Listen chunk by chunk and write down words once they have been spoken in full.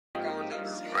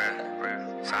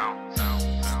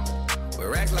We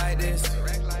rack like this.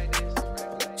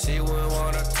 She wouldn't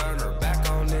wanna turn her back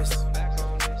on this.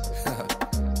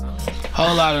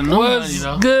 Whole lot of new money,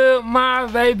 though. What's good, my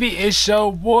baby? It's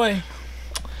your boy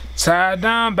Tied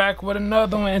Down, back with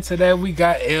another one. And today we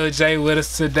got LJ with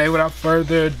us today. Without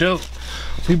further ado,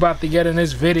 we about to get in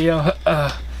this video.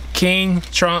 King,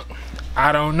 Trunk,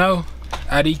 I don't know.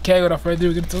 IDK, without further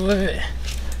ado, get to it.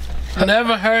 I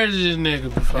never heard of this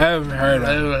nigga before. Never heard of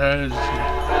him. Never heard of this shit.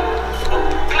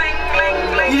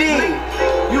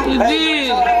 You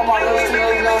did.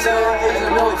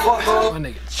 My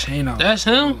nigga Chino. That's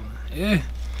him? Yeah.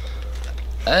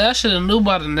 I should have knew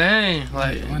by the name.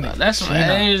 Like, that's some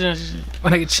Asian shit.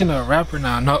 My nigga Chino a rapper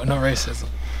now. No racism.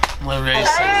 What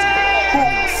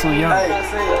racism? So young.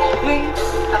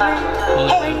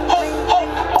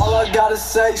 All I gotta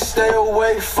say, stay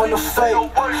away from the fake.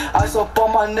 Ice up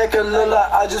on my neck, it look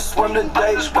like I just swim the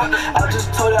day. I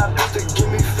just told that bitch to give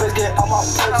me face, get out my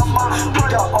place. We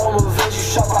got all revenge, you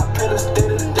shot my pillars day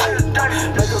to day.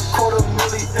 Make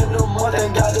 $250,000 in the month,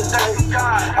 ain't got a day.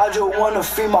 I just wanna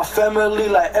feed my family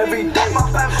like every day.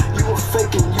 You were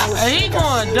faking, you were Hey, he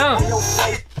going dumb.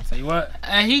 Say what?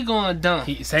 Hey, he going dumb.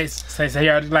 He say he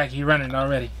already like he running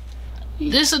already.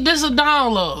 This a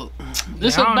download.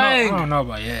 This Yeah, a bang. I don't know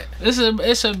about yet. It's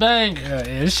a bang. Yeah,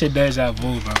 this shit deja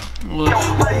vu, bro.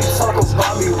 Why you talk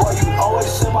about me? Why you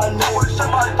always say my name?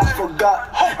 I forgot.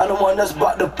 I'm the one that's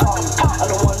about to pop. I'm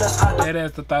the one that's out That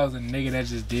ass 1,000 nigga that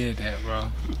just did that, bro.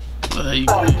 I'm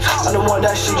the one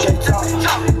that she can't talk.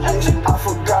 I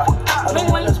forgot. I'm the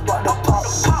one that's about to pop.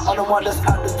 I'm the one that's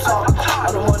at the top.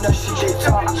 I'm the one that she can't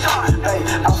talk. Hey,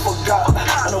 I forgot.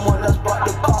 I'm the one that's about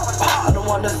to pop. I'm the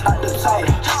one that's at the top.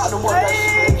 I'm the one that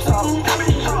she can't talk.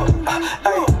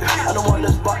 Hey, I'm the one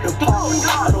that's about to pop.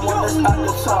 I'm the one that's at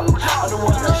the top. I'm the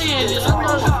one that she can't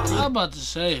talk. I'm about to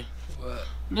say.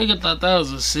 Nigga thought that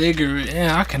was a cigarette.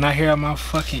 Yeah, I cannot hear out my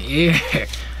fucking ear.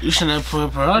 You shouldn't have put I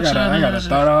production gotta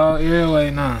throw the whole ear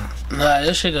away now. Nah,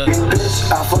 this shit got.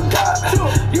 Bitch, I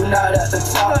forgot, you not at the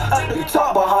top. You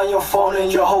talk behind your phone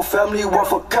and your whole family work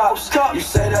for cops. You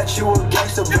say that you a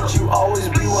gangster, but you always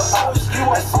be with ops.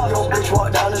 I see your bitch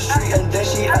walk down the street and then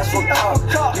she ask for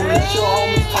cop. You let your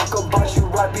homies talk about you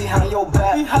right behind your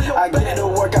back. I get to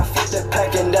work, I fit the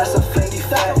pack and that's a Fendi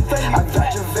fact. I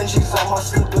got your Vinci's on my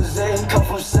slippers, they ain't come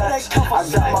from Saks. I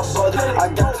got my brother,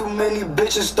 I got too many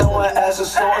bitches throwing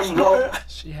asses, snorting blow.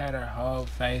 She had her whole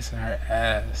face and her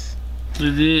ass.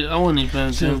 It did. I wasn't even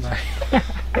paying She was attention. like,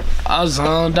 I was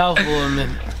zoned out for a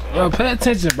minute. well, pay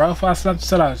attention, bro. If I slap the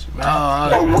shit out you,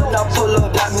 man. And when I pull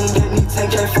up, that mean they need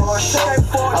 10K for a show.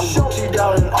 I'm Gucci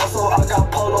down and also I got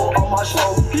polo on my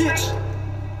show, bitch.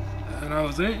 And I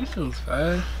was there. You feel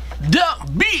fast. Duck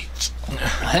bitch.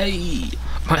 Hey.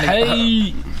 My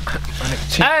Hey.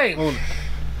 Hey.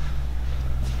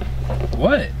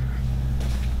 What?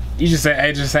 You just say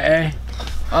hey, just say hey.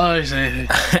 Oh, he said,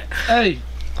 hey.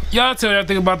 Y'all tell me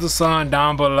everything about the song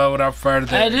down below without further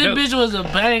Hey, this ado. bitch was a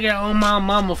banger on my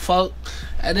mama, folk.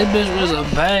 Hey, this bitch was a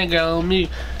banger on me.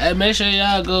 Hey, make sure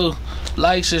y'all go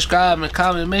like, subscribe, and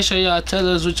comment. Make sure y'all tell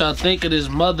us what y'all think of this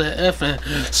mother effing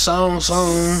song.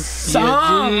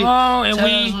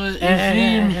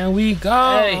 And we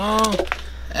go.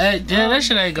 Hey, damn, that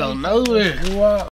shit ain't go nowhere.